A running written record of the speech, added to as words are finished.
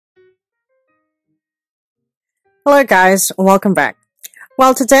Hello guys, welcome back.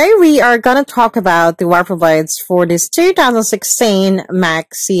 Well, today we are going to talk about the wiper blades for this 2016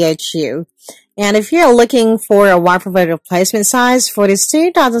 Mack CHU. And if you're looking for a wiper blade replacement size for this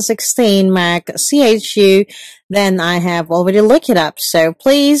 2016 Mack CHU, then I have already looked it up. So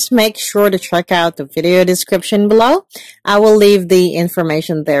please make sure to check out the video description below. I will leave the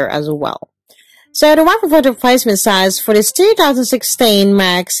information there as well. So the wiper blade replacement size for this 2016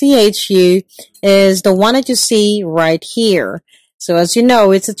 Mack CHU is the one that you see right here. So as you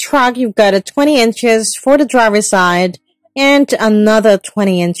know, it's a truck. You've got a 20 inches for the driver's side and another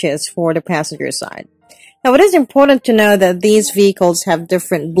 20 inches for the passenger side. Now, it is important to know that these vehicles have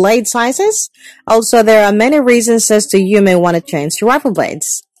different blade sizes. Also, there are many reasons as to you may want to change your wiper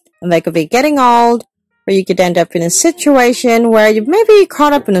blades. And they could be getting old, or you could end up in a situation where you may be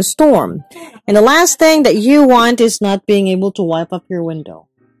caught up in a storm. And the last thing that you want is not being able to wipe up your window.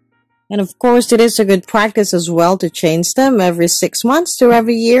 And of course, it is a good practice as well to change them every 6 months to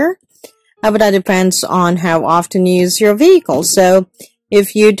every year. But that depends on how often you use your vehicle. So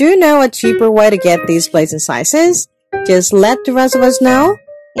if you do know a cheaper way to get these blades and sizes, just let the rest of us know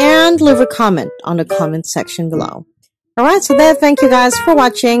and leave a comment on the comment section below. Alright, so thank you guys for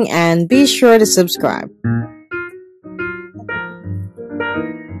watching and be sure to subscribe.